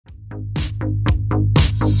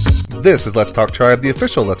This is Let's Talk Tribe, the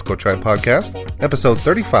official Let's Go Tribe podcast, episode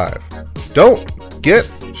 35. Don't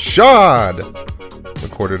get shod!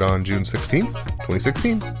 Recorded on June 16th,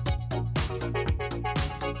 2016.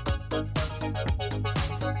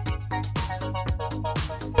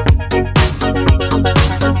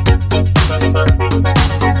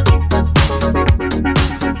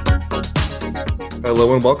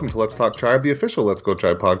 Hello and welcome to Let's Talk Tribe, the official Let's Go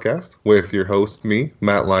Tribe podcast, with your host, me,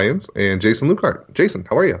 Matt Lyons, and Jason Lukart. Jason,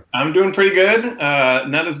 how are you? I'm doing pretty good.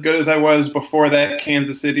 Not as good as I was before that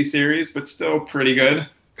Kansas City series, but still pretty good.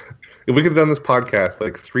 If we could have done this podcast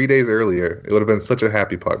like 3 days earlier, it would have been such a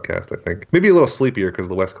happy podcast, I think. Maybe a little sleepier because of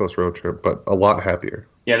the West Coast road trip, but a lot happier.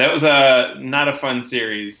 Yeah, that was not a fun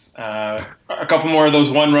series. A couple more of those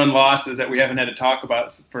one-run losses that we haven't had to talk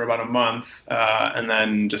about for about a month, and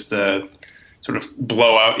then just a sort of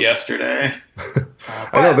blowout yesterday.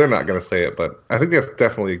 I know they're not going to say it, but I think that's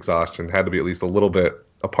definitely exhaustion. Had to be at least a little bit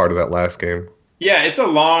a part of that last game. Yeah, it's a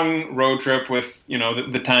long road trip with,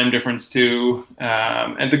 the time difference too.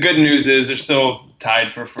 And the good news is they're still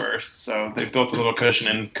tied for first. So they built a little cushion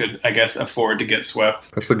and could, I guess, afford to get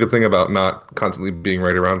swept. That's the good thing about not constantly being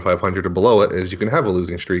right around 500 or below it is you can have a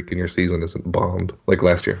losing streak and your season isn't bombed like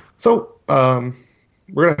last year. So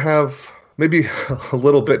we're going to have maybe a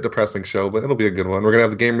little bit depressing show, but it'll be a good one. We're going to have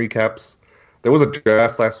the game recaps. There was a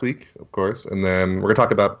draft last week, of course, and then we're going to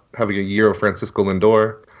talk about having a year of Francisco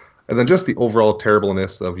Lindor, and then just the overall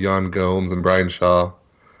terribleness of Yan Gomes and Bryan Shaw,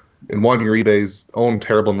 and Juan Uribe's own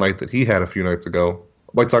terrible night that he had a few nights ago.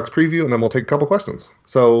 White Sox preview, and then we'll take a couple questions.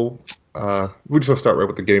 So we just want to start right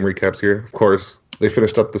with the game recaps here. Of course, they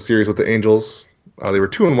finished up the series with the Angels. They were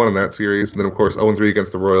 2-1 in that series, and then, of course, 0-3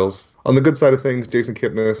 against the Royals. On the good side of things, Jason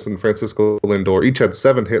Kipnis and Francisco Lindor each had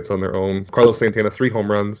 7 hits on their own. Carlos Santana, 3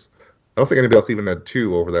 home runs. I don't think anybody else even had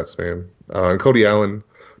 2 over that span. And Cody Allen,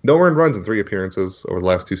 no earned runs in 3 appearances over the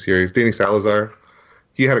last 2 series. Danny Salazar,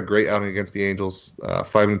 he had a great outing against the Angels, 5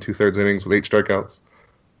 2/3 innings with 8 strikeouts.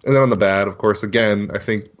 And then on the bad, of course, again, I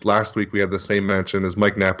think last week we had the same mention as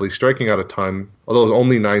Mike Napoli striking out a ton, although it was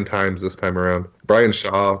only 9 times this time around. Bryan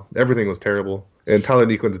Shaw, everything was terrible. And Tyler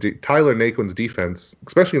Naquin's defense,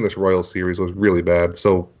 especially in this Royals series, was really bad.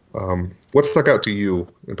 So what stuck out to you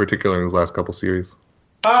in particular in those last couple series?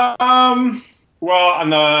 Well, on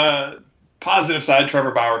the positive side, Trevor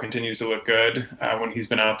Bauer continues to look good when he's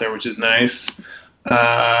been out there, which is nice.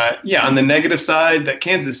 On the negative side, that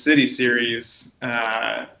Kansas City series,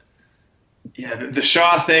 the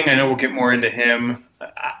Shaw thing, I know we'll get more into him.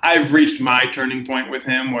 I've reached my turning point with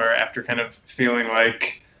him where after kind of feeling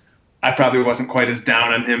like I probably wasn't quite as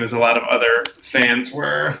down on him as a lot of other fans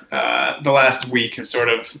were. The last week has sort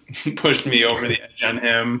of pushed me over the edge on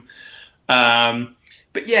him.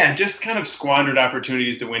 But yeah, just kind of squandered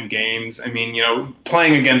opportunities to win games. I mean,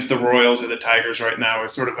 playing against the Royals or the Tigers right now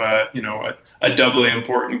is sort of a doubly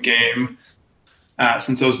important game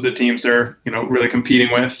since those are the teams they're, really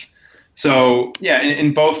competing with. So yeah,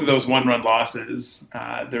 in both of those one-run losses,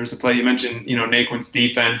 there was a play you mentioned, Naquin's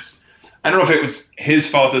defense. I don't know if it was his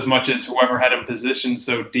fault as much as whoever had him positioned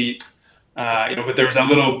so deep, but there was a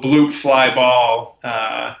little bloop fly ball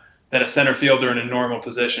that a center fielder in a normal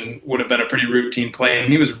position would have been a pretty routine play.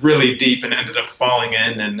 And he was really deep and ended up falling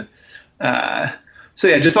in. And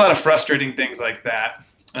just a lot of frustrating things like that.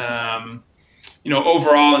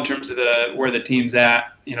 Overall, in terms of where the team's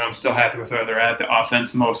at, I'm still happy with where they're at. The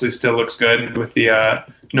offense mostly still looks good with the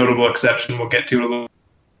notable exception we'll get to a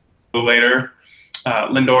little later.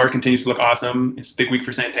 Lindor continues to look awesome. It's a big week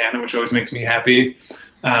for Santana, which always makes me happy.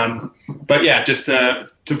 But yeah, just to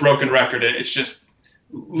broken record, it's just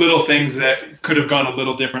little things that could have gone a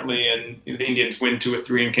little differently, and the Indians win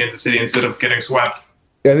 2-3 in Kansas City instead of getting swept.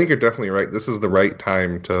 Yeah, I think you're definitely right. This is the right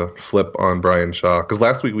time to flip on Bryan Shaw, because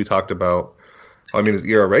last week we talked about, his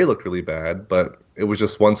ERA looked really bad, but it was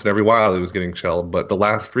just once in every while he was getting shelled. But the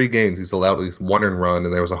last 3 games, he's allowed at least 1 earned run,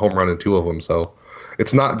 and there was a home run in 2 of them, so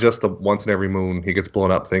it's not just the once in every moon he gets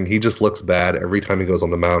blown up thing. He just looks bad every time he goes on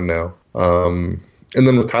the mound now. And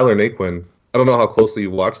then with Tyler Naquin, I don't know how closely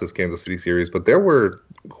you watched this Kansas City series, but there were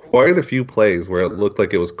quite a few plays where it looked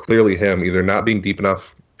like it was clearly him either not being deep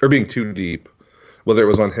enough or being too deep, whether it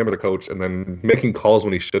was on him or the coach, and then making calls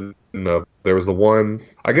when he shouldn't have. There was the one,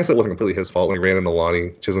 I guess it wasn't completely his fault when he ran into Lonnie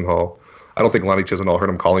Chisenhall. I don't think Lonnie Chisenhall heard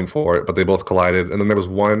him calling for it, but they both collided. And then there was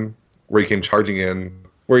one where he came charging in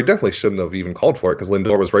where he definitely shouldn't have even called for it because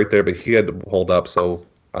Lindor was right there, but he had to hold up. So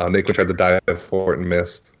Naquin tried to dive for it and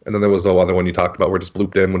missed. And then there was the other one you talked about where it just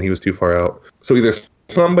blooped in when he was too far out. So either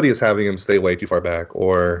somebody is having him stay way too far back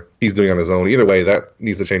or he's doing it on his own. Either way, that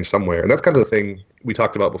needs to change somewhere. And that's kind of the thing we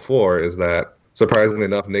talked about before is that surprisingly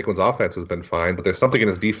enough, Naquin's offense has been fine, but there's something in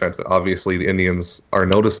his defense that obviously the Indians are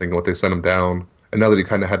noticing what they sent him down. And now that he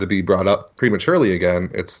kind of had to be brought up prematurely again,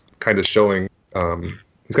 it's kind of showing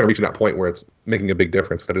he's kind of reaching that point where it's making a big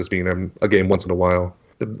difference that is being in a game once in a while.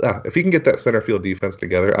 If he can get that center field defense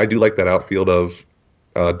together, I do like that outfield of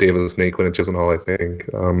Davis, Naquin, and Chisenhall, I think,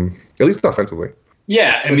 at least offensively.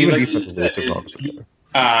 Yeah, I mean, like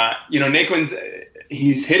Naquin's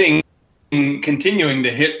he's hitting, continuing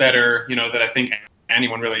to hit better, that I think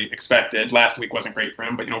anyone really expected. Last week wasn't great for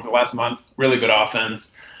him, but, for the last month, really good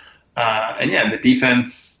offense. The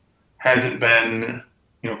defense hasn't been,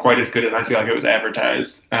 quite as good as I feel like it was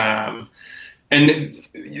advertised. And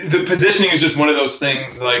the positioning is just one of those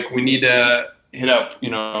things, like we need to hit up,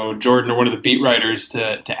 Jordan or one of the beat writers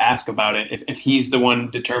to ask about it, if he's the one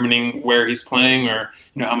determining where he's playing or,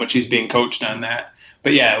 how much he's being coached on that.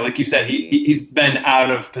 But yeah, like you said, he's been out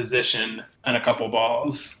of position on a couple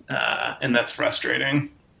balls, and that's frustrating.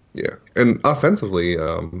 Yeah, and offensively,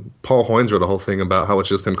 Paul Hoynes wrote a whole thing about how it's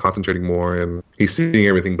just him concentrating more and he's seeing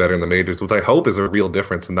everything better in the majors, which I hope is a real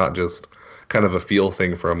difference and not just kind of a feel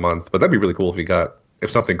thing for a month. But that'd be really cool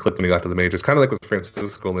if something clicked when he got to the majors, kind of like with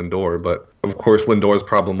Francisco Lindor. But of course, Lindor's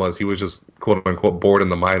problem was he was just quote unquote bored in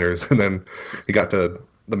the minors, and then he got to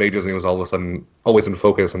the majors and he was all of a sudden always in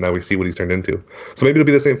focus, and now we see what he's turned into. So maybe it'll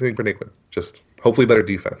be the same thing for Naquin, just hopefully better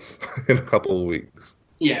defense in a couple of weeks.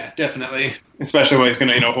 Yeah, definitely. Especially when he's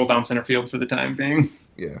going to, hold down center field for the time being.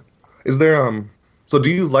 Yeah. Is there so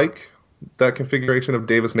do you like that configuration of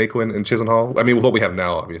Davis, Naquin, and Chisenhall? I mean, with what we have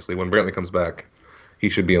now, obviously, when Brantley comes back, he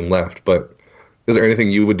should be in left. But is there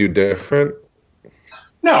anything you would do different?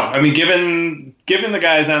 No, I mean, given the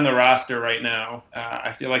guys on the roster right now,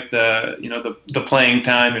 I feel like the playing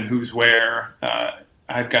time and who's where,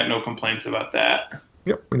 I've got no complaints about that.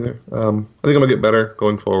 Yep, me neither. I think I'm gonna get better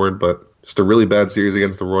going forward, but just a really bad series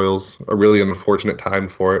against the Royals, a really unfortunate time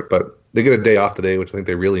for it. But they get a day off today, which I think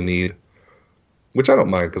they really need, which I don't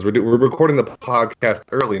mind because we're recording the podcast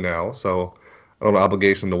early now, so I don't have an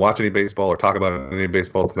obligation to watch any baseball or talk about any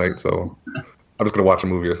baseball tonight. So I'm just gonna watch a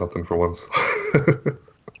movie or something for once.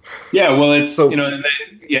 Yeah, well, it's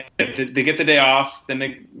they get the day off, then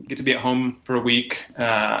they get to be at home for a week,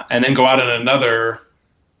 and then go out on another,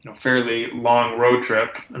 fairly long road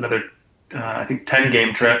trip, another I think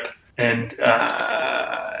 10-game trip, and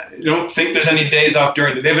I don't think there's any days off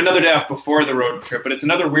during. They have another day off before the road trip, but it's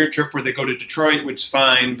another weird trip where they go to Detroit, which is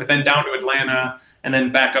fine, but then down to Atlanta and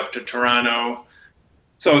then back up to Toronto.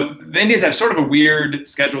 So the Indians have sort of a weird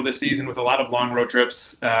schedule this season with a lot of long road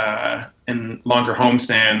trips and longer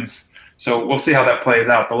homestands. So we'll see how that plays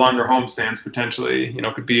out. The longer homestands potentially,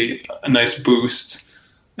 could be a nice boost.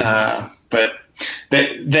 But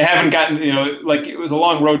they haven't gotten, like it was a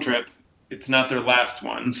long road trip. It's not their last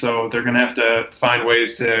one. So they're going to have to find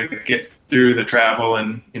ways to get through the travel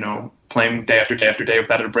and, playing day after day after day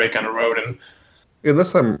without a break on the road. And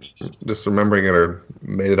unless I'm just remembering it or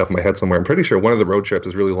made it up in my head somewhere, I'm pretty sure one of the road trips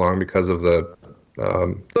is really long because of the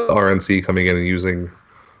RNC coming in and using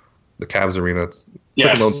the Cavs arena.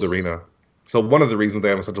 Yes. Owns the arena. So one of the reasons they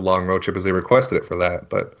have such a long road trip is they requested it for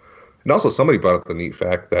that. And also somebody brought up the neat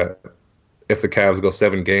fact that if the Cavs go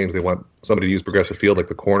 7 games, they want somebody to use Progressive Field like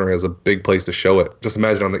the corner as a big place to show it. Just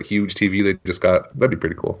imagine on that huge TV they just got. That'd be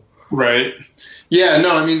pretty cool. Right. Yeah,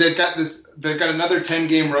 no, I mean, they've got another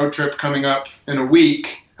 10-game road trip coming up in a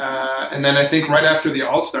week. And then I think right after the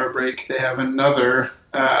All-Star break, they have another,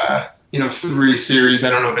 3 series. I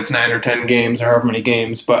don't know if it's 9 or 10 games or however many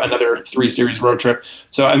games, but another 3-series road trip.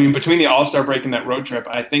 So, I mean, between the All-Star break and that road trip,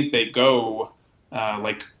 I think they go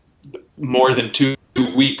more than 2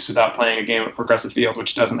 weeks without playing a game at Progressive Field,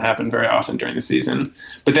 which doesn't happen very often during the season.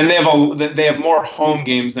 But then they have more home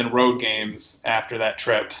games than road games after that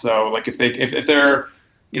trip. So like if they're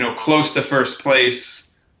close to first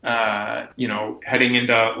place, heading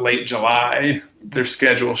into late July, their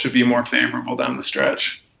schedule should be more favorable down the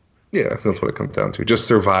stretch. Yeah, I think that's what it comes down to. Just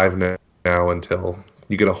survive now until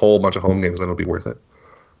you get a whole bunch of home games, then it'll be worth it.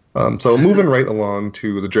 So moving right along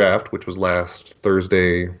to the draft, which was last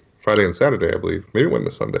Friday and Saturday, I believe. Maybe it went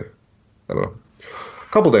to Sunday. I don't know.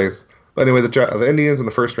 A couple days. But anyway, the Indians in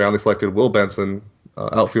the first round, they selected Will Benson,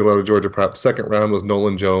 outfielder out of Georgia Prep. Second round was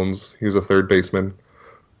Nolan Jones. He was a third baseman.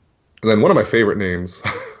 And then one of my favorite names,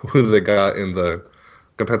 who they got in the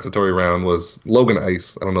compensatory round, was Logan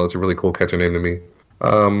Ice. I don't know. It's a really cool catcher name to me.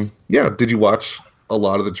 Did you watch a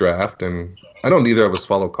lot of the draft? And I know neither of us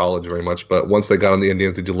follow college very much, but once they got on the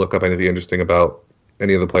Indians, did you look up anything interesting about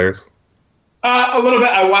any of the players? A little bit.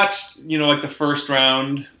 I watched, the first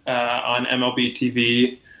round on MLB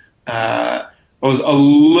TV. I was a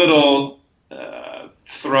little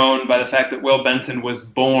thrown by the fact that Will Benson was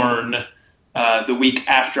born the week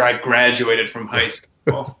after I graduated from high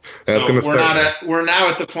school. That's So start. we're now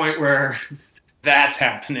at the point where that's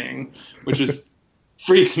happening, which is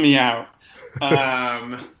freaks me out.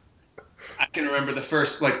 I can remember the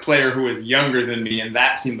first player who was younger than me, and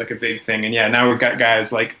that seemed like a big thing. And yeah, now we've got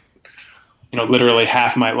guys literally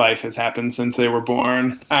half my life has happened since they were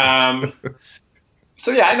born.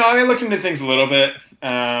 So yeah, I know. I mean, looked into things a little bit,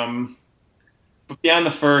 but beyond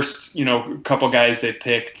the first, couple guys they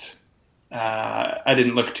picked, I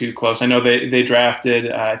didn't look too close. I know they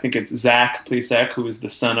drafted, I think it's Zach Plesac, who is the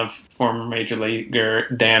son of former Major Leaguer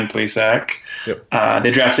Dan Plesac. Yep.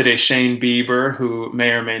 They drafted a Shane Bieber, who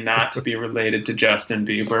may or may not be related to Justin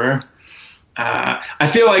Bieber. I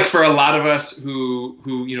feel like for a lot of us who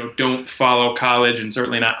don't follow college and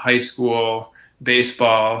certainly not high school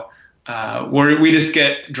baseball, we just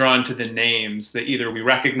get drawn to the names that either we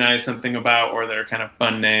recognize something about or that are kind of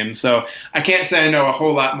fun names. So I can't say I know a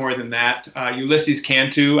whole lot more than that. Ulysses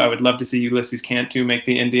Cantu, I would love to see Ulysses Cantu make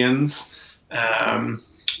the Indians,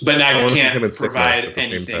 but I can't provide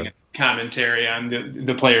anything commentary on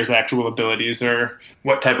the players' actual abilities or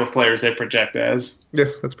what type of players they project as. Yeah,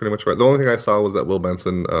 that's pretty much right. The only thing I saw was that Will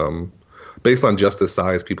Benson, based on just his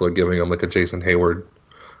size, people are giving him like a Jason Hayward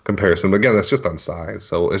comparison. But again, that's just on size.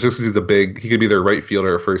 So it's just because he could be their right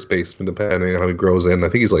fielder or first baseman, depending on how he grows in. I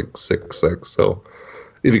think he's like 6'6". So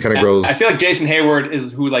if he kind of grows. I feel like Jason Hayward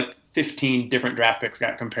is who 15 different draft picks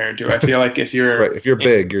got compared to. I feel like if you're right, if you're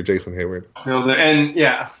big, you're Jason Hayward. And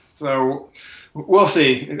yeah, so we'll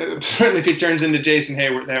see. Certainly, if he turns into Jason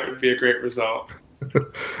Hayward, that would be a great result.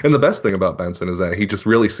 And the best thing about Benson is that he just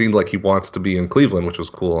really seemed like he wants to be in Cleveland, which was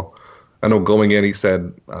cool. I know going in, he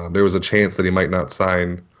said there was a chance that he might not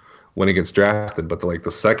sign when he gets drafted, but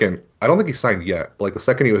the second, I don't think he signed yet, but the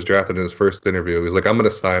second he was drafted in his first interview, he was like, I'm going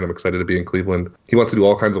to sign. I'm excited to be in Cleveland. He wants to do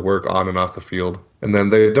all kinds of work on and off the field. And then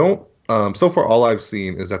they don't, so far all I've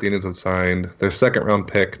seen is that the Indians have signed their second round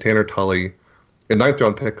pick, Tanner Tully, and ninth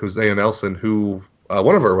round pick, Hosea Nelson, who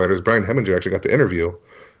one of our writers, Brian Heminger, actually got to interview,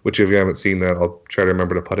 which if you haven't seen that, I'll try to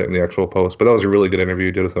remember to put it in the actual post. But that was a really good interview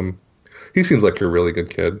you did with him. He seems like a really good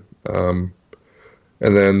kid.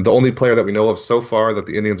 And then the only player that we know of so far that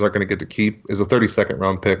the Indians aren't going to get to keep is a 32nd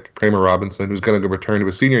round pick, Kramer Robinson, who's going to return to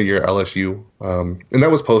his senior year at LSU. And that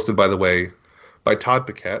was posted, by the way, by Todd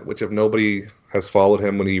Pickett, which if nobody has followed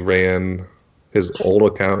him when he ran his old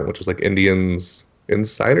account, which was Indians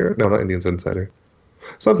Insider. No, not Indians Insider.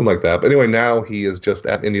 Something like that. But anyway, now he is just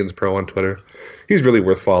at Indians Pro on Twitter. He's really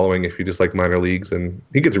worth following if you just like minor leagues. And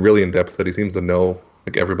he gets really in-depth that he seems to know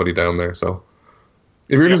everybody down there. So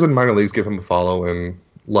if you're interested in minor leagues, give him a follow and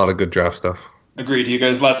a lot of good draft stuff. Agreed. You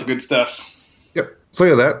guys, lots of good stuff. Yep. So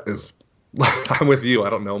yeah, that is, I'm with you. I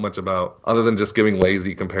don't know much about, other than just giving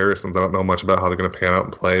lazy comparisons, I don't know much about how they're going to pan out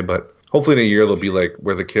and play. But hopefully in a year, they'll be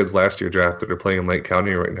where the kids last year drafted are playing in Lake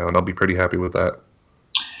County right now. And I'll be pretty happy with that.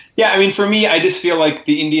 Yeah, I mean, for me, I just feel like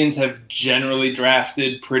the Indians have generally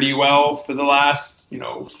drafted pretty well for the last,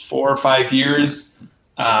 4 or 5 years.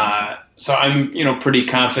 So I'm, pretty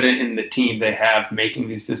confident in the team they have making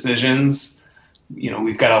these decisions.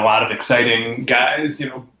 We've got a lot of exciting guys,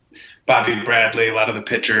 Bobby Bradley, a lot of the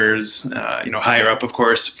pitchers, higher up, of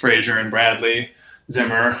course, Frazier and Bradley,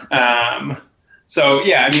 Zimmer. So,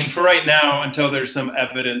 yeah, I mean, for right now, until there's some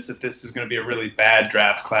evidence that this is going to be a really bad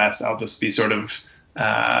draft class, I'll just be sort of,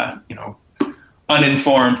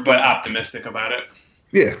 uninformed but optimistic about it.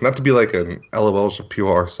 Yeah, not to be like an LOL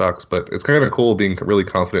Shapiro sucks, but it's kind of cool being really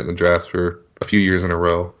confident in the drafts for a few years in a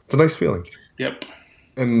row. It's a nice feeling. Yep.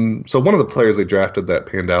 And so one of the players they drafted that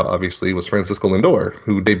panned out, obviously, was Francisco Lindor,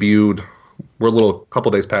 who debuted. We're a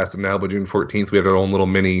couple days past it now, but June 14th, we had our own little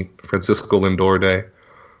mini Francisco Lindor day.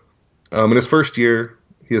 In his first year,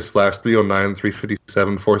 he has slashed 309,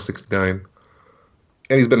 357, 469.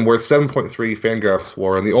 And he's been worth 7.3 Fangraphs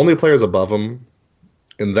WAR. And the only players above him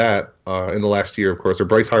in that, in the last year, of course, are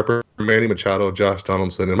Bryce Harper, Manny Machado, Josh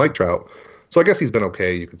Donaldson, and Mike Trout. So I guess he's been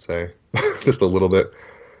okay, you could say, just a little bit.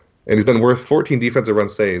 And he's been worth 14 defensive run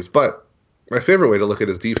saves. But my favorite way to look at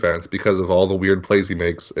his defense, because of all the weird plays he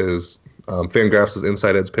makes, is Fangraphs'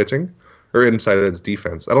 Inside Ed's pitching, or Inside Ed's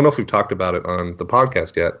defense. I don't know if we've talked about it on the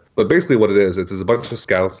podcast yet, but basically what it is, it's a bunch of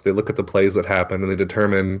scouts. They look at the plays that happen, and they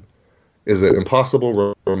determine, is it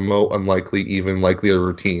impossible, remote, unlikely, even, likely, or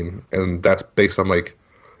routine? And that's based on,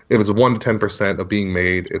 if it's 1 to 10% of being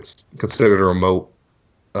made, it's considered a remote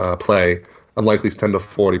play. Unlikely is 10 to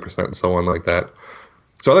 40%, and so on like that.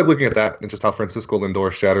 So I like looking at that and just how Francisco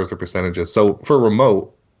Lindor shatters the percentages. So for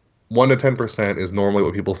remote, 1 to 10% is normally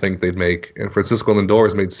what people think they'd make, and Francisco Lindor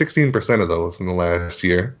has made 16% of those in the last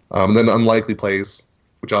year. And then unlikely plays,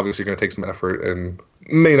 which obviously are going to take some effort and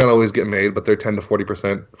may not always get made, but they're 10 to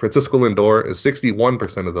 40%. Francisco Lindor is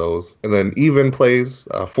 61% of those. And then even plays,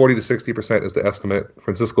 40 to 60% is the estimate.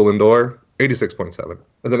 Francisco Lindor, 86.7.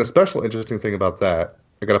 And then a special interesting thing about that,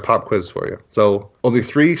 I got a pop quiz for you. So only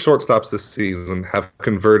 3 shortstops this season have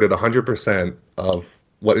converted 100% of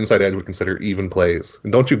what Inside Edge would consider even plays.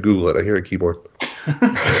 And don't you Google it. I hear a keyboard.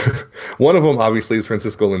 One of them, obviously, is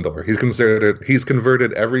Francisco Lindor. He's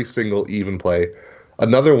converted every single even play.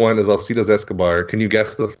 Another one is Alcides Escobar. Can you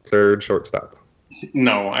guess the third shortstop?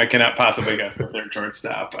 No, I cannot possibly guess the third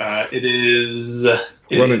shortstop. It is...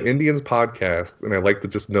 Run an Indians podcast, and I like to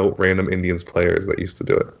just note random Indians players that used to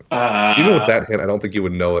do it. Even with that hint, I don't think you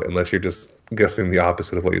would know it unless you're just guessing the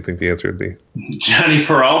opposite of what you think the answer would be. Johnny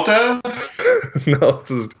Peralta? No,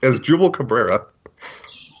 it's Jubal Cabrera.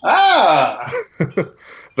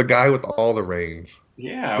 The guy with all the range.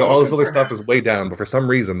 Yeah. All this other stuff is way down, but for some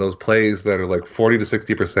reason, those plays that are like 40 to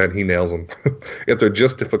 60%, he nails them. If they're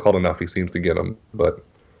just difficult enough, he seems to get them. But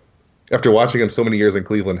after watching him so many years in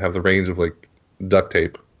Cleveland have the range of like duct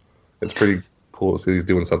tape, it's pretty cool to see he's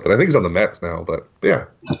doing something. I think he's on the Mets now, but yeah.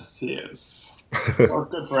 Yes, he is. Well,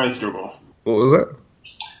 good for Asdrubal. What was that?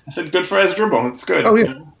 I said good for Asdrubal. It's good. Oh,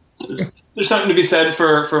 yeah. There's something to be said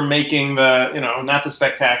for making the, not the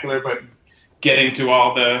spectacular, but getting to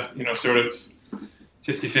all the, sort of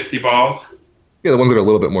 50-50 balls. Yeah, the ones that are a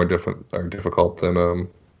little bit more difficult than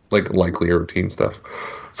likely or routine stuff.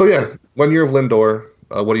 So yeah, 1 year of Lindor.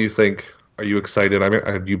 What do you think? Are you excited? I mean,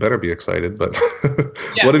 you better be excited. But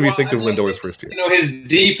what do you think of Lindor's first year? His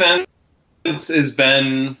defense has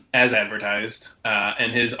been as advertised,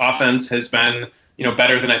 and his offense has been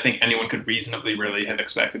better than I think anyone could reasonably really have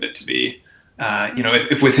expected it to be.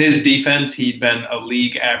 If with his defense he'd been a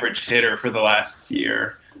league average hitter for the last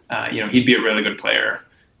year, he'd be a really good player.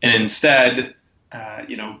 And instead,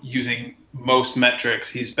 using most metrics,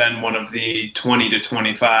 he's been one of the 20 to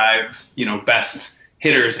 25, best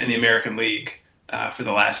hitters in the American League for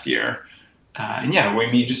the last year. And yeah, I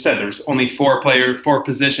mean, you just said there's only 4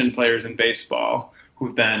 position players in baseball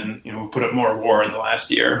who've been, put up more WAR in the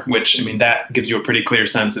last year, which, I mean, that gives you a pretty clear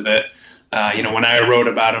sense of it. When I wrote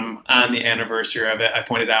about him on the anniversary of it, I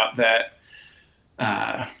pointed out that,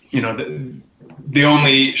 the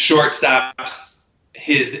only shortstops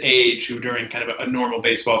his age who during kind of a normal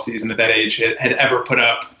baseball season at that age had ever put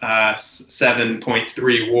up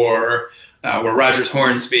 7.3 WAR were Rogers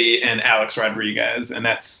Hornsby and Alex Rodriguez. And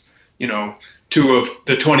that's, 2 of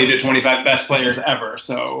the 20 to 25 best players ever.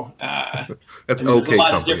 So that's there's okay. A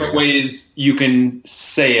lot of different ways you can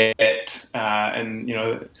say it, and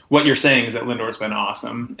what you're saying is that Lindor's been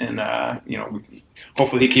awesome, and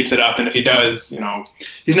hopefully he keeps it up. And if he does,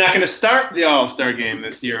 he's not going to start the All-Star game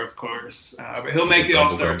this year, of course, but he'll make the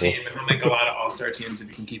All-Star team, and he'll make a lot of All-Star teams if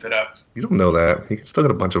he can keep it up. You don't know that. He still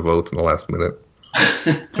got a bunch of votes in the last minute.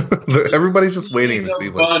 Everybody's just waiting to see.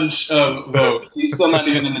 A bunch of votes. He's still not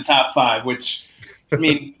even in the top 5, which, I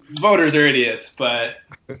mean, voters are idiots, but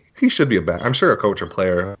he should be I'm sure a coach or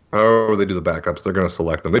player, however they do the backups, they're going to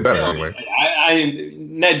select him. They better anyway.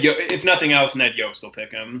 If nothing else, Ned Yost will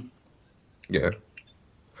pick him. Yeah.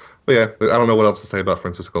 But yeah, I don't know what else to say about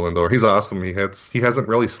Francisco Lindor. He's awesome. He hasn't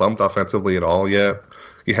really slumped offensively at all yet.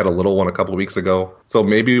 He had a little one a couple of weeks ago. So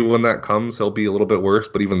maybe when that comes, he'll be a little bit worse.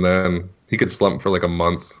 But even then, he could slump for like a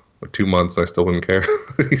month or 2 months, and I still wouldn't care.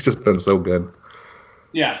 He's just been so good.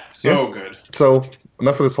 Yeah, good. So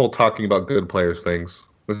enough of this whole talking about good players things.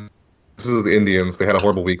 This is the Indians. They had a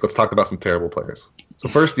horrible week. Let's talk about some terrible players. So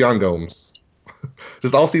first, Yan Gomes.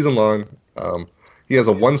 Just all season long, he has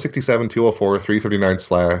a 167, 204, 339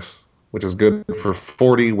 slash, which is good for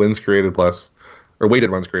 40 wins created plus, or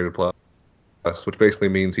weighted runs created plus, which basically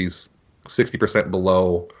means he's 60%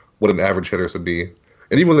 below what an average hitter should be.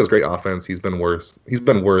 And even with his great offense, he's been worth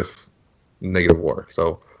negative WAR.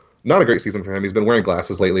 So not a great season for him. He's been wearing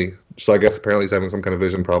glasses lately, so I guess apparently he's having some kind of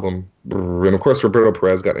vision problem. And of course, Roberto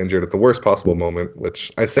Perez got injured at the worst possible moment,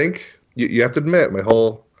 which I think you have to admit, my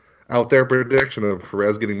whole out there prediction of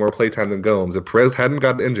Perez getting more playtime than Gomes, if Perez hadn't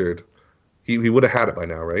gotten injured, he would have had it by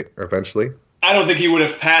now, right? Or eventually. I don't think he would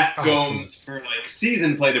have passed Gomes for like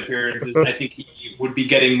season plate appearances. I think he would be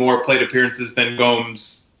getting more plate appearances than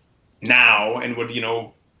Gomes now, and would,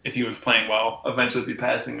 if he was playing well, eventually be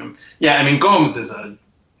passing him. Yeah, I mean, Gomes is a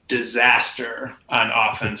disaster on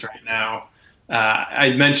offense right now.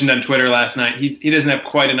 I mentioned on Twitter last night, he doesn't have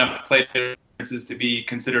quite enough plate appearances to be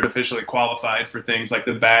considered officially qualified for things like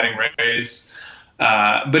the batting race.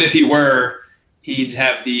 But if he were, he'd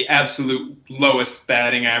have the absolute lowest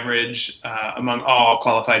batting average among all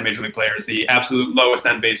qualified major league players, the absolute lowest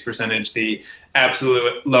on base percentage, the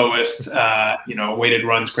absolute lowest, weighted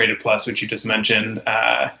runs created plus, which you just mentioned.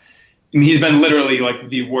 mean, he's been literally like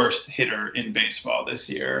the worst hitter in baseball this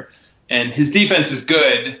year, and his defense is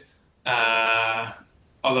good.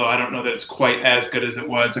 Although I don't know that it's quite as good as it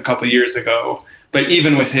was a couple of years ago. But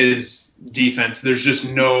even with his defense, there's just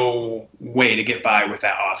no way to get by with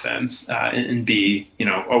that offense and be,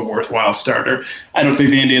 a worthwhile starter. I don't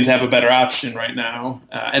think the Indians have a better option right now.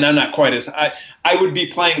 And I'm not quite as high. I would be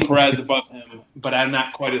playing Perez above him, but I'm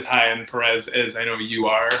not quite as high on Perez as I know you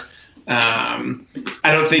are. I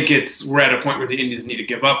don't think we're at a point where the Indians need to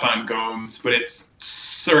give up on Gomes, but it's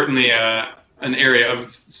certainly an area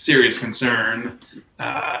of serious concern.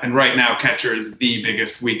 And right now, catcher is the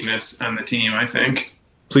biggest weakness on the team, I think.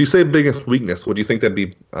 So you say biggest weakness. What do you think that'd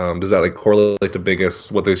be? Does that correlate to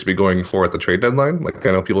biggest what they should be going for at the trade deadline? Like,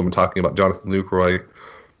 I know people have been talking about Jonathan Lucroy,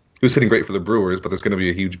 who's hitting great for the Brewers, but there's going to be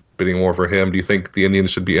a huge bidding war for him. Do you think the Indians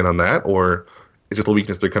should be in on that, or is it a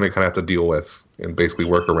weakness they're going to kind of have to deal with and basically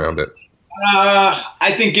work around it?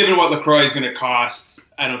 I think given what Lucroy is going to cost,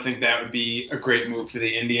 I don't think that would be a great move for the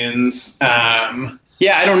Indians. I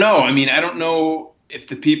don't know. I mean, I don't know if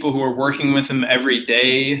the people who are working with him every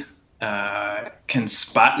day can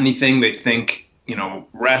spot anything they think,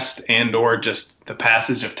 rest and or just the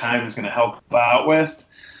passage of time is going to help out with.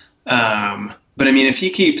 But I mean, if he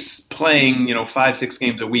keeps playing, 5-6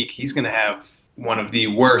 games a week, he's going to have one of the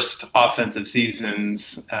worst offensive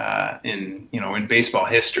seasons in baseball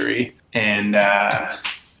history. And I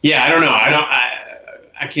don't know.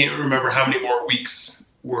 I can't remember how many more weeks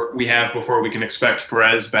we have before we can expect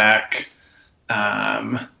Perez back.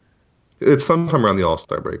 It's sometime around the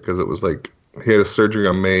All-Star break, because it was like he had a surgery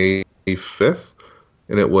on May 5th,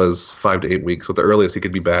 and it was 5 to 8 weeks. So the earliest he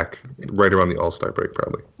could be back right around the All-Star break,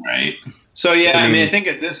 probably. Right. So, I think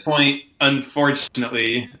at this point,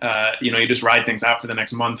 unfortunately, you just ride things out for the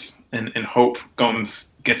next month and hope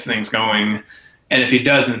Gomes gets things going. And if he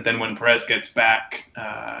doesn't, then when Perez gets back,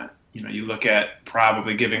 you look at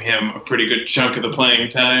probably giving him a pretty good chunk of the playing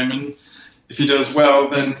time. And if he does well,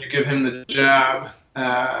 then you give him the job.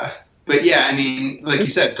 But I mean, like you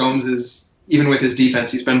said, Gomes is, even with his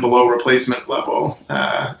defense, he's been below replacement level.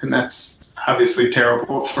 And that's obviously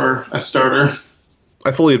terrible for a starter.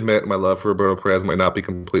 I fully admit my love for Roberto Perez might not be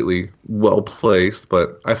completely well placed,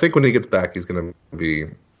 but I think when he gets back, he's going to be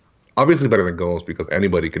obviously better than Gomes, because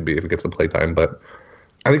anybody can be if he gets the play time. But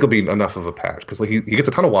I think he'll be enough of a patch, because he gets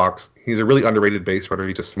a ton of walks. He's a really underrated base runner.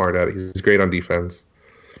 He's just smart at it. He's great on defense.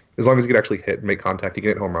 As long as he can actually hit and make contact, he can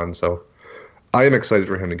hit home runs. So I am excited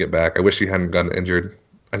for him to get back. I wish he hadn't gotten injured.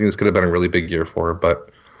 I think this could have been a really big year for him, but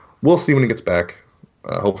we'll see when he gets back.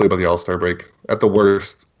 Hopefully by the All-Star break. At the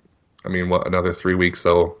worst, another 3 weeks,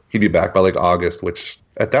 so he'd be back by like August, which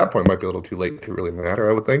at that point might be a little too late to really matter,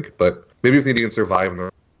 I would think. But maybe if the Indians survive and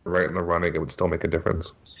they're right in the running, it would still make a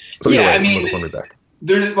difference. So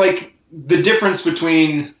there's like the difference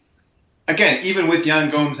between, again, even with Yan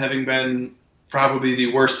Gomes having been probably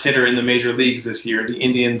the worst hitter in the major leagues this year, the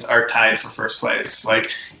Indians are tied for first place. Like,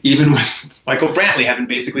 even with Michael Brantley having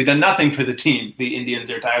basically done nothing for the team, the Indians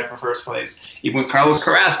are tied for first place. Even with Carlos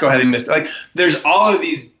Carrasco having missed, there's all of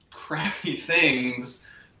these crappy things,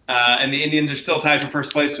 and the Indians are still tied for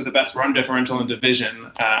first place with the best run differential in the division.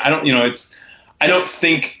 I don't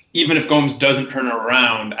think, even if Gomes doesn't turn it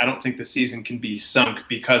around, I don't think the season can be sunk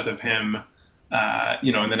because of him,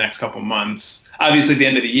 in the next couple months. Obviously, at the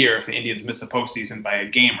end of the year, if the Indians miss the postseason by a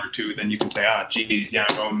game or two, then you can say, Yan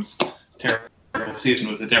Gomes' terrible season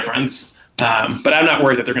was the difference. But I'm not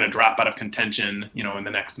worried that they're going to drop out of contention, in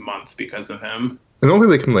the next month because of him. I don't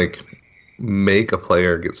think they can, make a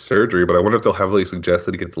player get surgery, but I wonder if they'll heavily suggest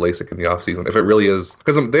that he gets LASIK in the offseason. If it really is,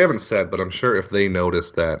 because they haven't said, but I'm sure if they notice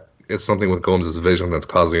that it's something with Gomes' vision that's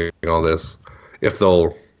causing all this, if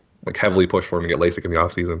they'll heavily push for him to get LASIK in the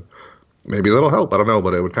offseason, maybe that'll help. I don't know,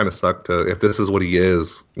 but it would kind of suck if this is what he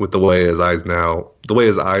is with the way his eyes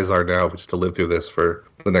are now, just to live through this for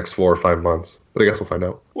the next 4 or 5 months. But I guess we'll find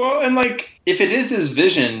out. Well, and if it is his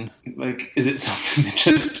vision, is it something that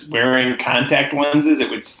just wearing contact lenses, it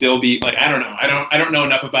would still be I don't know. I don't know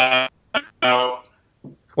enough about.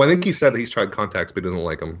 Well, I think he said that he's tried contacts, but he doesn't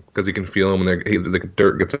like them because he can feel them when the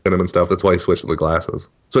dirt gets in them and stuff. That's why he switched to the glasses.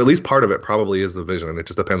 So at least part of it probably is the vision. It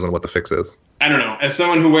just depends on what the fix is. I don't know. As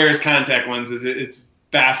someone who wears contact lenses, it's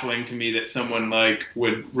baffling to me that someone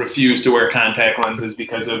would refuse to wear contact lenses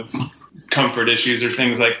because of comfort issues or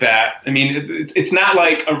things like that. I mean, it's not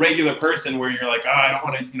like a regular person where you're like, I don't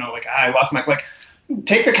want to, I lost my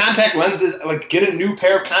take the contact lenses, get a new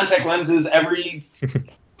pair of contact lenses every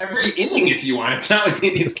inning if you want. It's not like the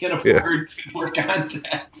Indians can't afford more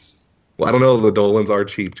contacts. Well, I don't know. The Dolans are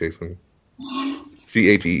cheap, Jason.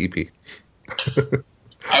 CHEEP.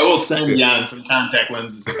 I will send Jan some contact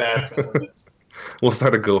lenses if that's We'll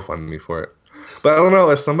start a GoFundMe for it. But I don't know,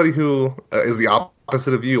 as somebody who is the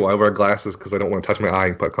opposite of you, I wear glasses because I don't want to touch my eye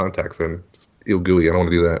and put contacts in. Just feel gooey. I don't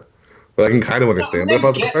want to do that. But I can kind of understand. But if I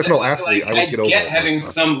was a professional athlete, I would get over it. I get having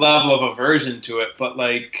some level of aversion to it, but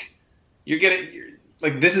like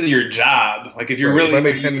like this is your job. Like if you're really, if I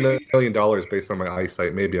made $10 million based on my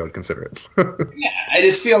eyesight, maybe I would consider it. Yeah, I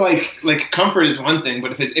just feel like comfort is one thing,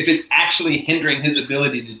 but if it's actually hindering his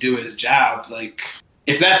ability to do his job, like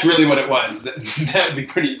if that's really what it was, that would be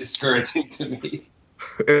pretty discouraging to me.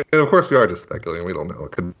 And of course, we are just speculating. We don't know.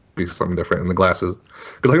 It could be something different in the glasses.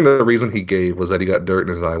 Because I think the reason he gave was that he got dirt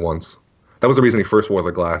in his eye once. That was the reason he first wore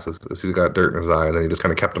the glasses. Is he got dirt in his eye, and then he just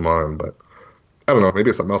kind of kept them on. But I don't know. Maybe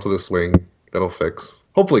it's something else with his swing that'll fix,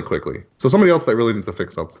 hopefully quickly. So somebody else that really needs to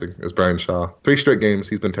fix something is Bryan Shaw. 3 straight games,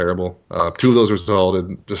 he's been terrible. 2 of those resulted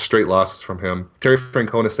in just straight losses from him. Terry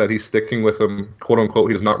Francona said he's sticking with him, quote unquote.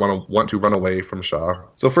 He does not want to run away from Shaw.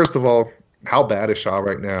 So first of all, how bad is Shaw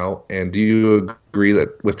right now? And do you agree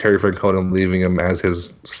that with Terry Francona leaving him as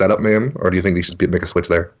his setup man, or do you think he should make a switch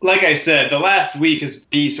there? Like I said, the last week has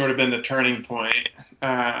sort of been the turning point.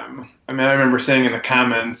 I remember saying in the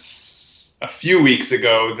comments a few weeks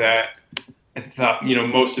ago that I thought,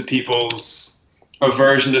 most of people's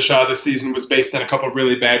aversion to Shaw this season was based on a couple of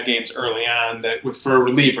really bad games early on. That for a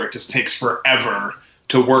reliever, it just takes forever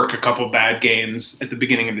to work a couple bad games at the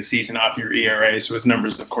beginning of the season off your ERA. So his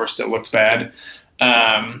numbers, of course, still looks bad.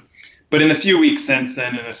 But in the few weeks since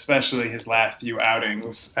then, and especially his last few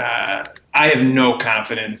outings, I have no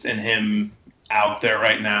confidence in him out there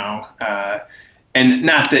right now. And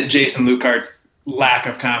not that Jason Lucart's lack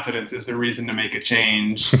of confidence is the reason to make a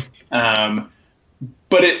change.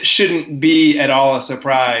 But it shouldn't be at all a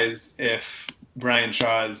surprise if Bryan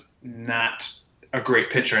Shaw is not a great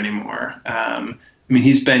pitcher anymore.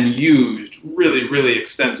 He's been used really, really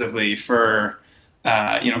extensively for,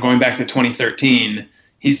 going back to 2013.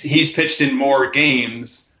 He's pitched in more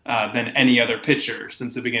games than any other pitcher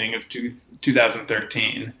since the beginning of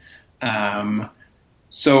 2013.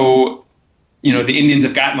 So the Indians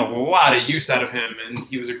have gotten a lot of use out of him, and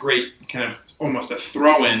he was a great kind of almost a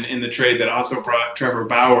throw-in in the trade that also brought Trevor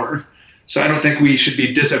Bauer. So I don't think we should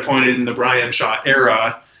be disappointed in the Bryan Shaw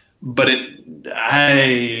era, but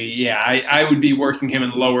I would be working him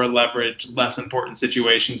in lower leverage, less important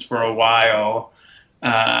situations for a while.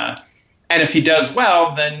 And if he does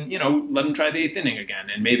well, then, let him try the 8th inning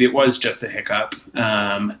again. And maybe it was just a hiccup.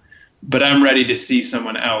 But I'm ready to see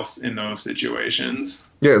someone else in those situations.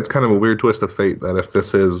 Yeah, it's kind of a weird twist of fate that if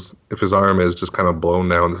his arm is just kind of blown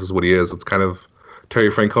now and this is what he is, it's kind of Terry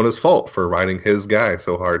Francona's fault for riding his guy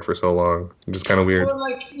so hard for so long. It's just kind of weird. Well,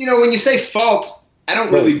 when you say fault, I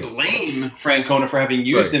don't really blame Francona for having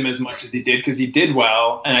used him as much as he did, because he did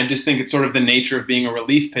well. And I just think it's sort of the nature of being a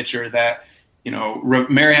relief pitcher that,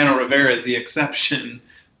 Mariano Rivera is the exception.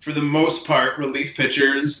 For the most part, relief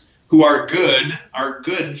pitchers who are good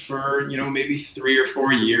for, maybe 3 or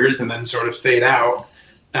 4 years and then sort of fade out.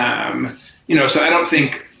 So I don't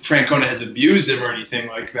think Francona has abused him or anything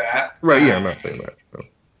like that. Right, yeah, I'm not saying that. No.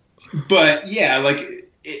 But, yeah,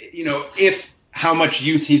 if how much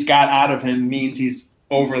use he's got out of him means he's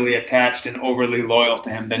overly attached and overly loyal to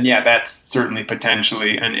him, then, yeah, that's certainly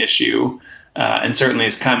potentially an issue. And certainly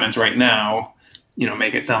his comments right now,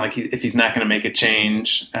 make it sound like if he's not going to make a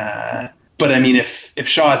change. But if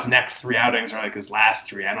Shaw's next 3 outings are like his last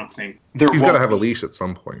 3, I don't think he's got to have a leash at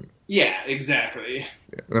some point. Yeah, exactly.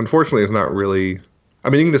 Yeah. And unfortunately, it's not really.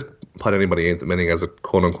 You can just put anybody in as a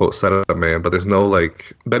quote unquote setup man, but there's no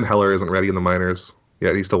Ben Heller isn't ready in the minors.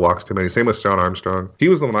 Yeah, he still walks too many. Same with John Armstrong. He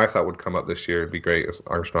was the one I thought would come up this year. It'd be great as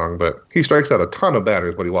Armstrong, but he strikes out a ton of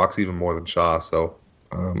batters, but he walks even more than Shaw. So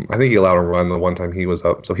I think he allowed him run the one time he was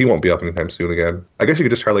up, so he won't be up anytime soon again. I guess you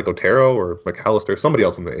could just try Otero or McAllister, somebody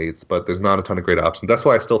else in the 8th, but there's not a ton of great options. That's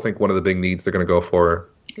why I still think one of the big needs they're going to go for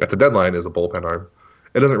at the deadline is a bullpen arm.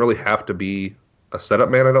 It doesn't really have to be a setup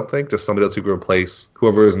man, I don't think. Just somebody else who can replace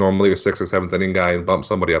whoever is normally a 6th or 7th inning guy and bump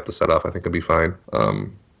somebody up to set up. I think it'd be fine.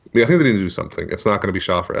 I think they need to do something. It's not going to be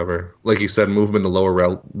Shaw forever. Like you said, move him into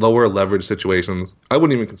lower leverage situations. I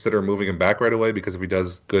wouldn't even consider moving him back right away, because if he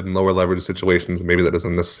does good in lower leverage situations, maybe that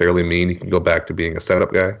doesn't necessarily mean he can go back to being a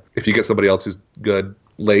setup guy. If you get somebody else who's good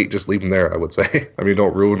late, just leave him there, I would say.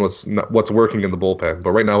 Don't ruin what's working in the bullpen.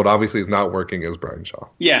 But right now, what obviously is not working is Bryan Shaw.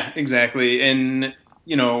 Yeah, exactly. And,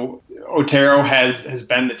 Otero has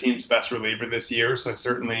been the team's best reliever this year, so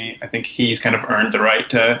certainly I think he's kind of earned the right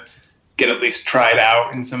to get at least tried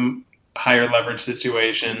out in some higher leverage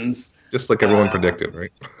situations. Just like everyone predicted,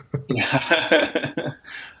 right? Yeah.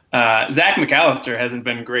 Zach McAllister hasn't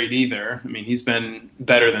been great either. He's been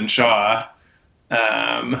better than Shaw.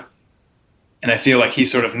 And I feel like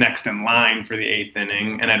he's sort of next in line for the 8th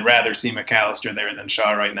inning, and I'd rather see McAllister there than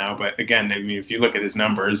Shaw right now. But again, I mean, if you look at his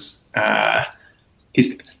numbers, no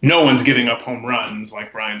one's giving up home runs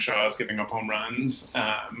like Bryan Shaw is giving up home runs.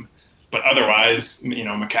 But otherwise, he's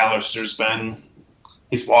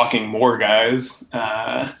walking more guys.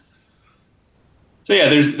 So yeah,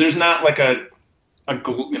 there's not like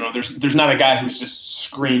there's not a guy who's just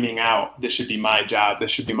screaming out, "This should be my job.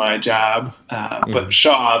 This should be my job." But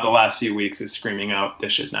Shaw, the last few weeks, is screaming out,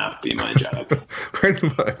 "This should not be my job." Pretty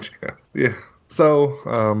much, yeah. So,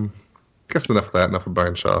 I guess enough of that. Enough of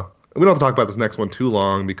Bryan Shaw. We don't have to talk about this next one too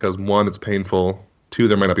long because 1, it's painful. 2,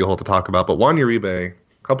 there might not be a whole to talk about. But Juan Uribe, a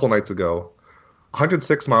couple nights ago,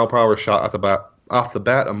 106-mile-per-hour shot off the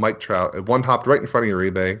bat of Mike Trout. It one hopped right in front of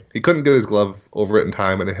Uribe. He couldn't get his glove over it in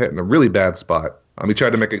time, and it hit in a really bad spot. He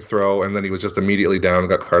tried to make a throw, and then he was just immediately down and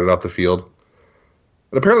got carted off the field.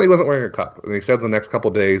 But apparently he wasn't wearing a cup. And he said the next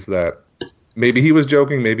couple days that maybe he was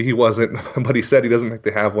joking, maybe he wasn't, but he said he doesn't think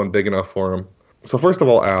they have one big enough for him. So first of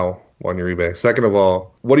all, Juan Uribe. Second of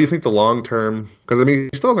all, what do you think the long-term, because I mean,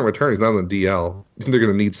 he still hasn't returned, he's not on the DL. You think they're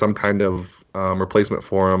going to need some kind of replacement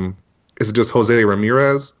for him? Is it just Jose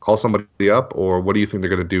Ramirez, call somebody up, or what do you think they're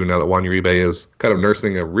going to do now that Juan Uribe is kind of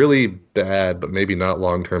nursing a really bad but maybe not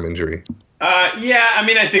long-term injury? Yeah, I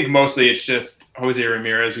mean, I think mostly it's just Jose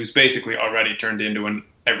Ramirez, who's basically already turned into an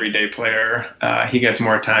everyday player. He gets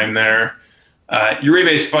more time there.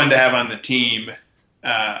 Uribe's fun to have on the team,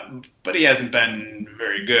 but he hasn't been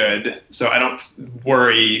very good. So I don't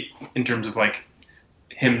worry in terms of like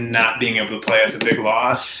him not being able to play as a big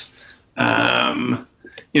loss.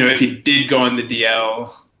 If he did go on the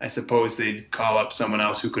DL, I suppose they'd call up someone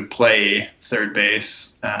else who could play third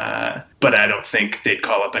base, but I don't think they'd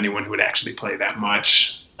call up anyone who would actually play that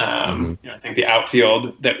much. I think the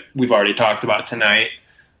outfield that we've already talked about tonight,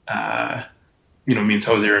 means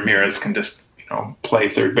Jose Ramirez can just play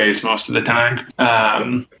third base most of the time.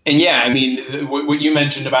 And yeah, I mean, what you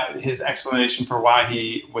mentioned about his explanation for why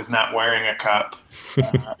he was not wearing a cup,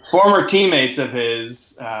 former teammates of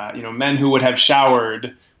his, men who would have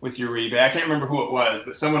showered with Uribe. I can't remember who it was,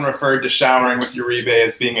 but someone referred to showering with Uribe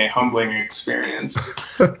as being a humbling experience.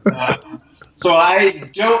 So I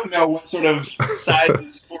don't know what sort of size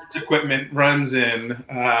of sports equipment runs in.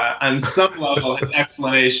 On some level, his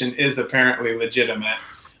explanation is apparently legitimate.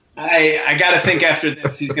 I got to think after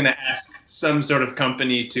this he's going to ask some sort of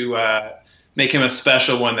company to make him a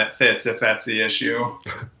special one that fits, if that's the issue.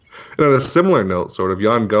 And on a similar note, sort of,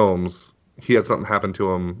 Yan Gomes, he had something happen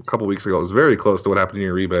to him a couple weeks ago. It was very close to what happened to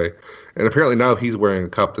Uribe. And apparently now he's wearing a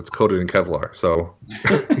cup that's coated in Kevlar. So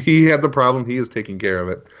he had the problem. He is taking care of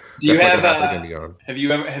it. Do you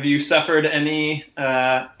have you suffered any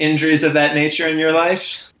injuries of that nature in your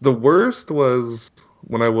life? The worst was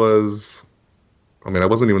when I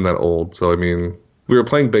wasn't even that old. So, we were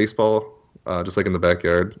playing baseball, just like in the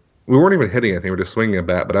backyard. We weren't even hitting anything. We were just swinging a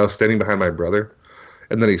bat. But I was standing behind my brother.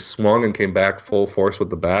 And then he swung and came back full force with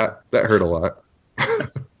the bat. That hurt a lot.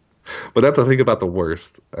 But that's, I think, about the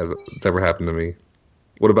worst that's ever happened to me.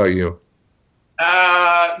 What about you?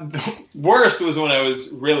 The worst was when I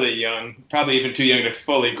was really young, probably even too young to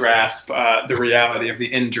fully grasp the reality of the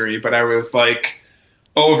injury. But I was like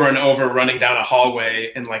over and over running down a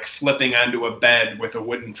hallway and like flipping onto a bed with a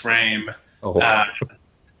wooden frame.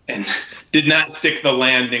 And did not stick the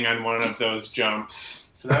landing on one of those jumps.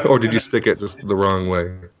 So or did you stick it just the wrong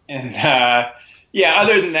way? And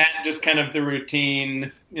other than that, just kind of the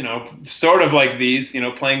routine, sort of like these,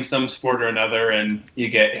 playing some sport or another and you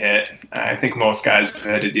get hit. I think most guys have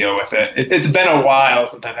had to deal with it. It's been a while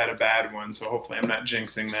since I've had a bad one, so hopefully I'm not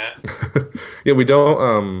jinxing that. Yeah, we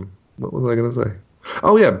don't, what was I going to say?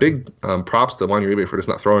 Oh, yeah, big props to Juan Uribe for just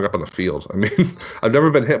not throwing up on the field. I've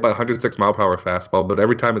never been hit by a 106-mile-per-hour fastball, but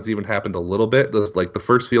every time it's even happened a little bit, the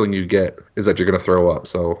first feeling you get is that you're going to throw up.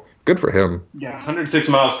 So good for him. Yeah, 106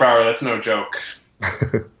 miles per hour, that's no joke.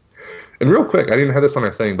 And real quick, I didn't have this on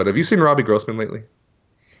our thing, but have you seen Robbie Grossman lately?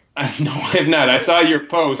 No, I have not. I saw your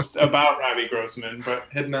post about Robbie Grossman, but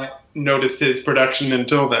had not noticed his production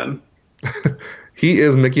until then. He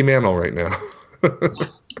is Mickey Mantle right now.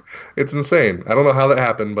 It's insane. I don't know how that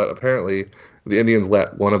happened, but apparently the Indians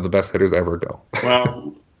let one of the best hitters ever go.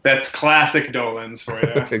 Well, that's classic Dolans for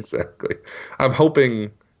you. Exactly. I'm hoping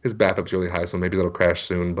his BABIP's really high, so maybe that'll crash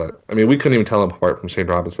soon. But, we couldn't even tell him apart from Shane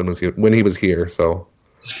Robinson when he was here, so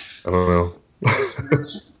I don't know.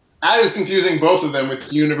 I was confusing both of them with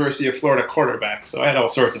the University of Florida quarterback, so I had all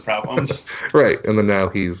sorts of problems. Right, and then now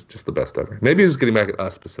he's just the best ever. Maybe he's getting back at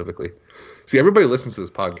us specifically. See, everybody listens to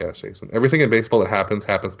this podcast, Jason. Everything in baseball that happens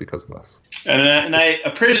because of us. And I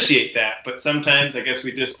appreciate that, but sometimes I guess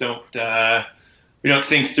we just don't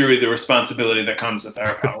think through the responsibility that comes with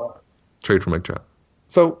our power. Trade for Mike Trout.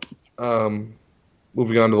 So,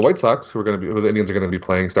 moving on to the White Sox, who the Indians are going to be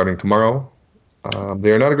playing starting tomorrow.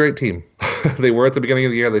 They are not a great team. They were at the beginning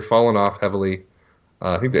of the year. They've fallen off heavily.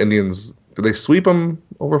 I think the Indians, did they sweep them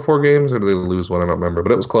over 4 games or did they lose one? I don't remember,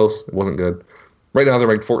 but it was close. It wasn't good. Right now they're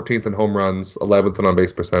ranked 14th in home runs, 11th in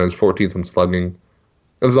on-base percentage, 14th in slugging.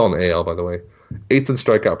 This is all in the AL, by the way. 8th in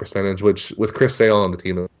strikeout percentage, which with Chris Sale on the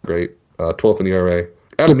team is great. 12th in ERA.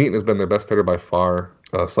 Adam Eaton has been their best hitter by far,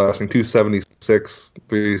 slashing 276,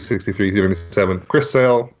 363, 377. Chris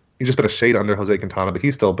Sale, he's just been a shade under Jose Quintana, but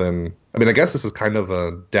he's still been, I mean, I guess this is kind of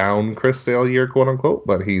a down Chris Sale year, quote unquote,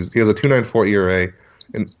 but he has a 2.94 ERA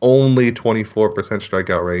and only 24%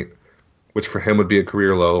 strikeout rate, which for him would be a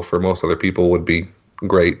career low. For most other people would be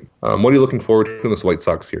great. What are you looking forward to in this White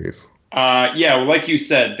Sox series? Yeah, well, like you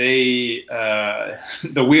said, the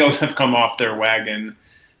wheels have come off their wagon.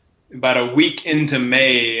 About a week into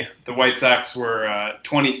May, the White Sox were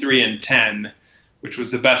 23-10, which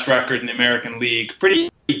was the best record in the American League, pretty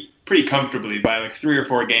comfortably by like 3 or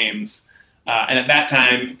 4 games. And at that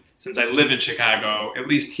time, since I live in Chicago, at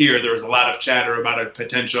least here, there was a lot of chatter about a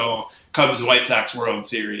potential Cubs-White Sox World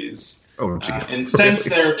Series. Oh, geez. And since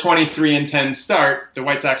their 23-10 start, the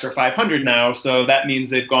White Sox are 500 now, so that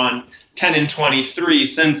means they've gone 10-23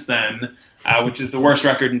 since then, which is the worst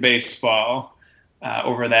record in baseball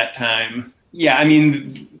over that time. Yeah, I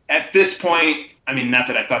mean, at this point, I mean, not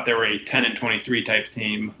that I thought they were a 10-23 type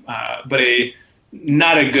team, but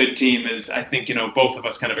not a good team, as I think, both of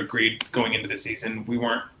us kind of agreed going into the season. We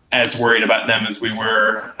weren't as worried about them as we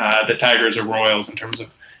were the Tigers or Royals in terms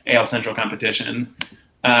of AL Central competition.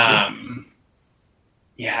 Yeah,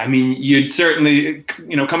 I mean, you'd certainly,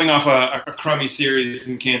 coming off a crummy series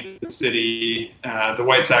in Kansas City, the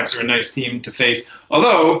White Sox are a nice team to face.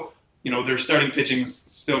 Although, their starting pitching's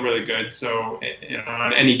still really good. So,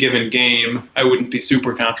 on any given game, I wouldn't be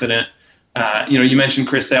super confident. You mentioned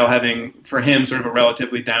Chris Sale having, for him, sort of a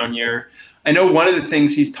relatively down year. I know one of the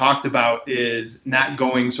things he's talked about is not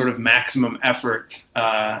going sort of maximum effort,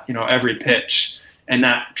 every pitch and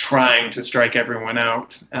not trying to strike everyone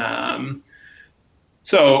out.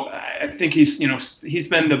 So I think he's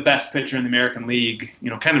been the best pitcher in the American League,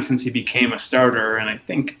 kind of since he became a starter in, I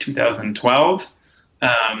think, 2012.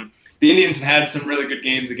 The Indians have had some really good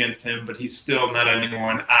games against him, but he's still not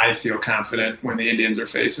anyone I feel confident when the Indians are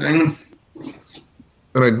facing.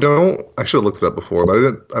 And I should have looked it up before, but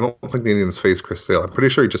I don't think the Indians faced Chris Sale. I'm pretty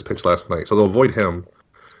sure he just pitched last night, so they'll avoid him.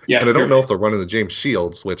 Yeah, and I don't know if they'll run into James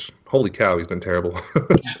Shields, which, holy cow, he's been terrible. I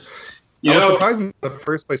was surprised in the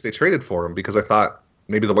first place they traded for him because I thought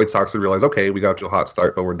maybe the White Sox would realize, okay, we got to a hot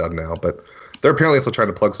start, but we're done now. But they're apparently still trying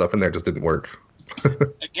to plug stuff in there. It just didn't work.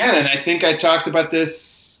 Again, and I think I talked about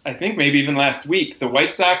this, I think maybe even last week. The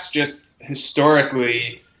White Sox just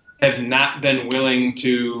historically have not been willing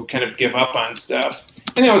to kind of give up on stuff.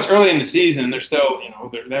 And, it's early in the season. They're still,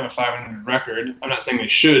 they have a 500 record. I'm not saying they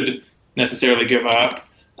should necessarily give up.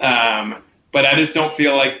 But I just don't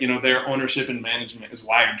feel like, their ownership and management is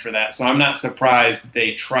wired for that. So I'm not surprised that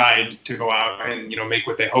they tried to go out and, make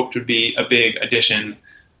what they hoped would be a big addition.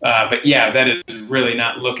 But yeah, that is really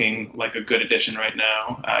not looking like a good addition right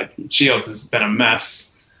now. Shields has been a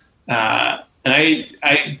mess. And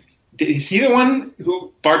is he the one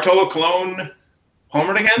who Bartolo Colon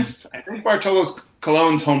homered against? I think Bartolo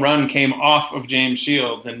Colon's home run came off of James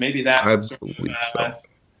Shields, and maybe that so.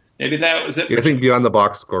 Maybe that was it. Yeah, I think Beyond the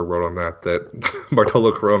Box Score wrote on that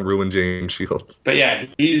Bartolo Colon ruined James Shields. But yeah,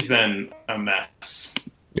 he's been a mess.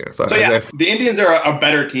 Yeah, the Indians are a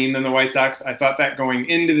better team than the White Sox. I thought that going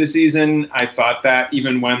into the season. I thought that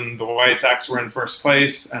even when the White Sox were in first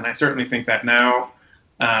place, and I certainly think that now.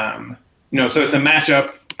 So it's a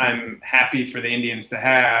matchup I'm happy for the Indians to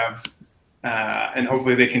have, and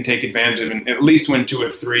hopefully they can take advantage of and at least win 2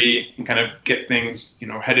 of 3 and kind of get things,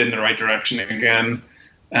 headed in the right direction again.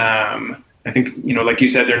 I think, like you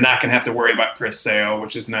said, they're not going to have to worry about Chris Sale,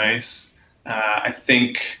 which is nice. I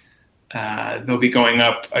think they'll be going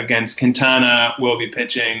up against Quintana, will be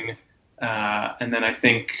pitching, and then I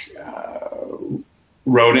think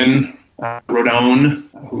Rodon,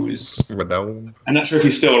 who's I'm not sure if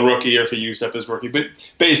he's still a rookie or if he used up his rookie, but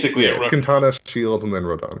basically a rookie. Quintana, Shields, and then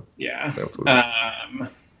Rodon. Yeah.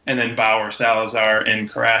 And then Bauer, Salazar, and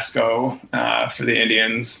Carrasco for the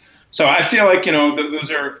Indians. So I feel like,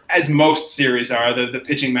 those are, as most series are, the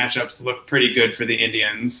pitching matchups look pretty good for the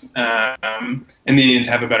Indians. And the Indians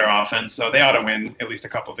have a better offense, so they ought to win at least a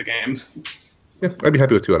couple of the games. Yeah, I'd be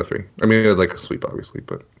happy with 2 out of 3. I mean, I'd like a sweep, obviously,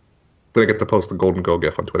 but then I get to post the Golden Goal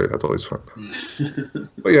gif on Twitter. That's always fun.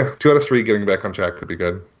 But yeah, 2 out of 3 getting back on track could be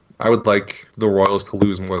good. I would like the Royals to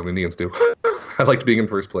lose more than the Indians do. I liked being in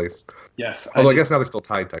first place. Yes. Although I guess now they're still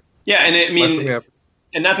tied. Yeah, and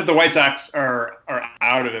and not that the White Sox are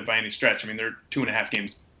out of it by any stretch. I mean, they're 2.5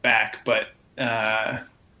 games back, but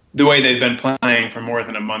the way they've been playing for more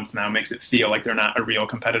than a month now makes it feel like they're not a real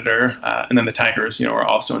competitor. And then the Tigers, are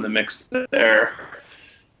also in the mix there.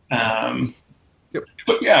 Yep.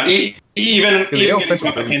 But yeah, even getting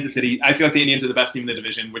swept by Kansas City, I feel like the Indians are the best team in the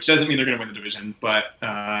division, which doesn't mean they're going to win the division, but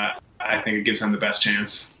I think it gives them the best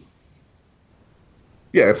chance.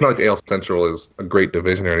 Yeah, it's not like AL Central is a great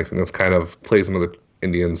division or anything. This kind of plays into the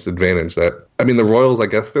Indians' advantage. The Royals, I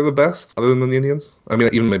guess they're the best other than the Indians. I mean,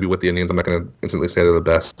 even maybe with the Indians, I'm not going to instantly say they're the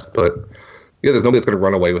best, but yeah, there's nobody that's going to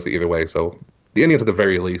run away with it either way. So the Indians, at the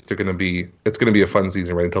very least, it's going to be a fun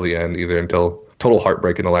season right until the end, either until total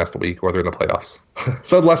heartbreak in the last week or they're in the playoffs.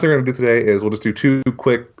 So the last thing we're going to do today is we'll just do 2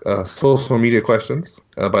 quick social media questions.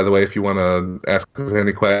 By the way, if you want to ask us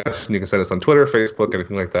any question, you can send us on Twitter, Facebook,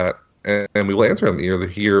 anything like that. And we will answer them either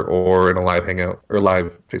here or in a live hangout or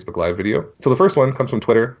live Facebook Live video. So the first one comes from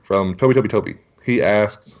Twitter from Toby. He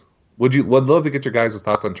asks, would love to get your guys'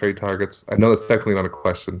 thoughts on trade targets. I know that's technically not a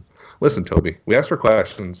question. Listen, Toby, we asked for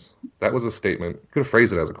questions. That was a statement. You could have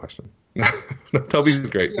phrased it as a question. No, Toby's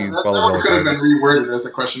great. Yeah, that could have been reworded as a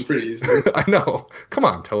question pretty easily. I know. Come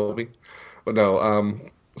on, Toby. But no,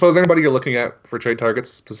 so is there anybody you're looking at for trade targets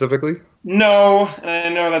specifically? No, I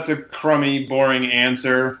know that's a crummy, boring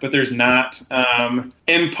answer, but there's not.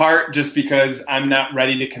 In part just because I'm not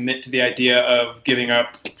ready to commit to the idea of giving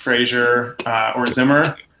up Frazier or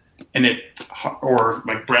Zimmer, or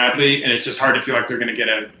like Bradley, and it's just hard to feel like they're going to get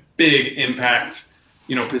a big impact,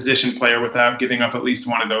 position player without giving up at least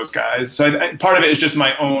one of those guys. So part of it is just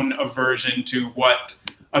my own aversion to what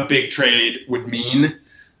a big trade would mean.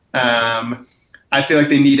 I feel like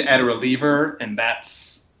they need to add a reliever, and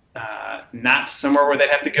that's not somewhere where they'd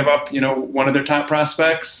have to give up, one of their top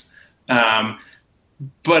prospects.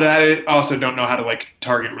 But I also don't know how to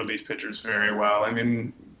target relief pitchers very well. I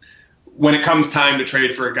mean, when it comes time to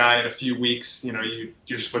trade for a guy in a few weeks, you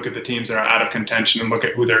just look at the teams that are out of contention and look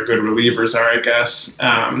at who their good relievers are, I guess.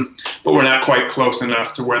 But we're not quite close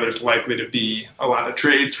enough to where there's likely to be a lot of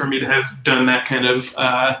trades for me to have done that kind of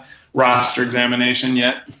roster examination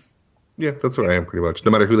yet. Yeah, that's what I am pretty much.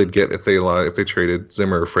 No matter who they'd get, if they traded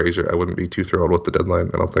Zimmer or Frazier, I wouldn't be too thrilled with the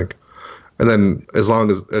deadline, I don't think. And then as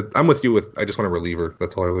long as I'm with you I just want a reliever.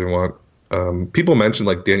 That's all I really want. People mentioned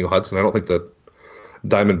Daniel Hudson. I don't think the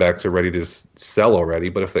Diamondbacks are ready to sell already,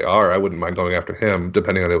 but if they are, I wouldn't mind going after him,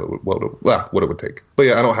 depending on what it would take. But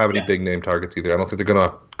yeah, I don't have any big name targets either. I don't think they're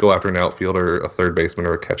gonna go after an outfielder, a third baseman,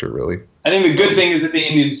 or a catcher really. I think the good thing is that the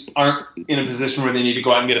Indians aren't in a position where they need to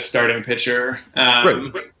go out and get a starting pitcher.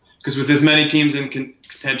 Right. Because with as many teams in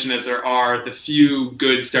contention as there are, the few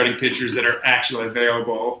good starting pitchers that are actually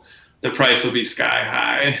available, the price will be sky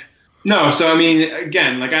high. No, so I mean,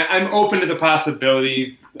 again, I'm open to the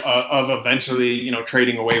possibility of eventually,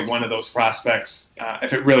 trading away one of those prospects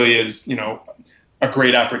if it really is, a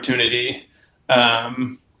great opportunity.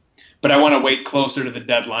 But I want to wait closer to the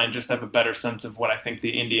deadline, just to have a better sense of what I think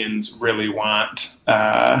the Indians really want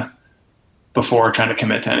before trying to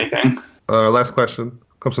commit to anything. Last question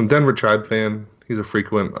comes from Denver Tribe fan. He's a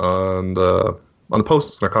frequent on the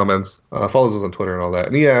posts and our comments, follows us on Twitter and all that.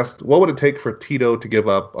 And he asked, what would it take for Tito to give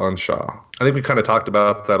up on Shaw? I think we kind of talked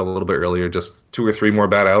about that a little bit earlier, just 2 or 3 more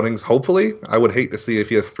bad outings. Hopefully, I would hate to see if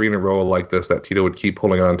he has 3 in a row like this, that Tito would keep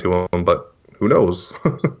holding on to him, but who knows?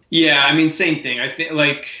 Yeah, I mean, same thing. I think,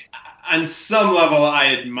 on some level, I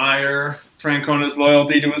admire Francona's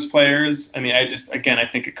loyalty to his players. I mean, I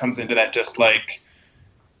think it comes into that just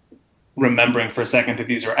remembering for a second that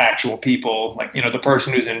these are actual people, the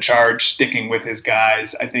person who's in charge sticking with his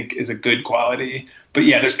guys, I think is a good quality. But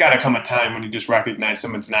yeah, there's got to come a time when you just recognize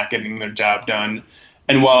someone's not getting their job done.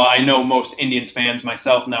 And while I know most Indians fans,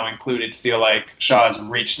 myself now included, feel like Shaw has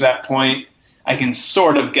reached that point, I can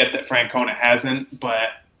sort of get that Francona hasn't, but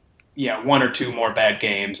yeah, 1 or 2 more bad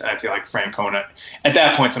games, and I feel like Francona, at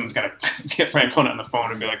that point, someone's got to get Francona on the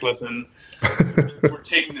phone and be like, listen, we're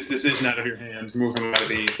taking this decision out of your hands, move him out of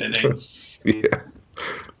the 8th inning. Yeah,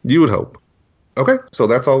 you would hope. Okay, so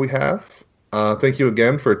that's all we have. Thank you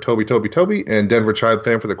again for Toby, and Denver Tribe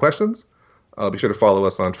fan for the questions. Be sure to follow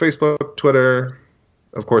us on Facebook, Twitter.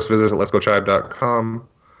 Of course, visit us at letsgotribe.com.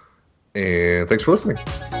 And thanks for listening.